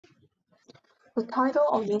The title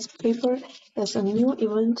of this paper is a new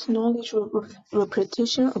event knowledge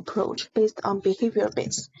representation approach based on behavior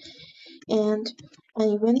base. And an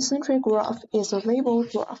event-centric graph is a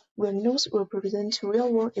labeled graph where nodes represent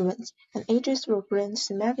real-world events and edges represent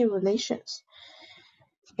semantic relations.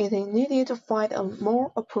 It is needed to find a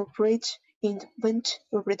more appropriate event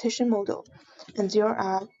representation model, and there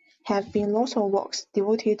have been lots of works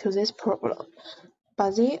devoted to this problem.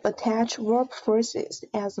 But they attach verb phrases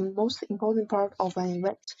as the most important part of an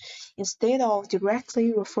event, instead of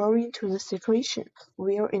directly referring to the situation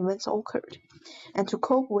where events occurred. And to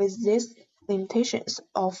cope with these limitations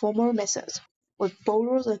of former methods, we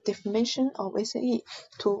borrow the definition of ACE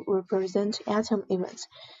to represent atom events,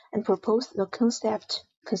 and proposed the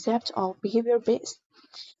concept of behavior base,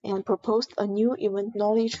 and proposed a new event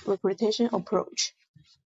knowledge representation approach.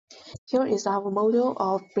 Here is our model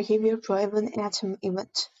of behavior-driven atom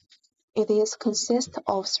event. It consists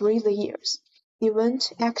of 3 layers: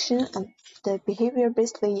 event, action, and the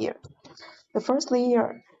behavior-based layer. The first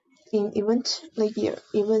layer, in event layer,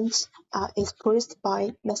 events are expressed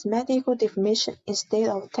by mathematical definition instead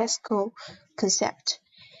of technical concept,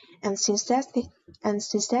 and synthetic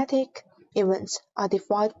events are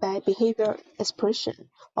defined by behavior expression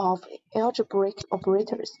of algebraic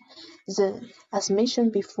operators. Then, as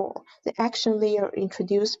mentioned before, the action layer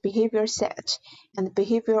introduces behavior set and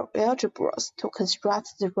behavior algebras to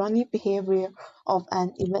construct the running behavior of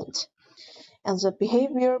an event. And the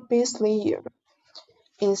behavior-based layer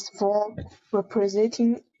is for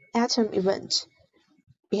representing atom event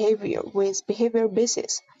behavior with behavior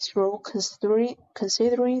basis through considering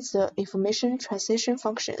the information transition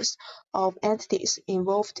functions of entities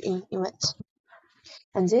involved in events.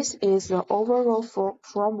 And this is the overall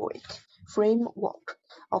framework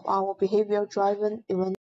of our behavior-driven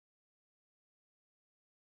event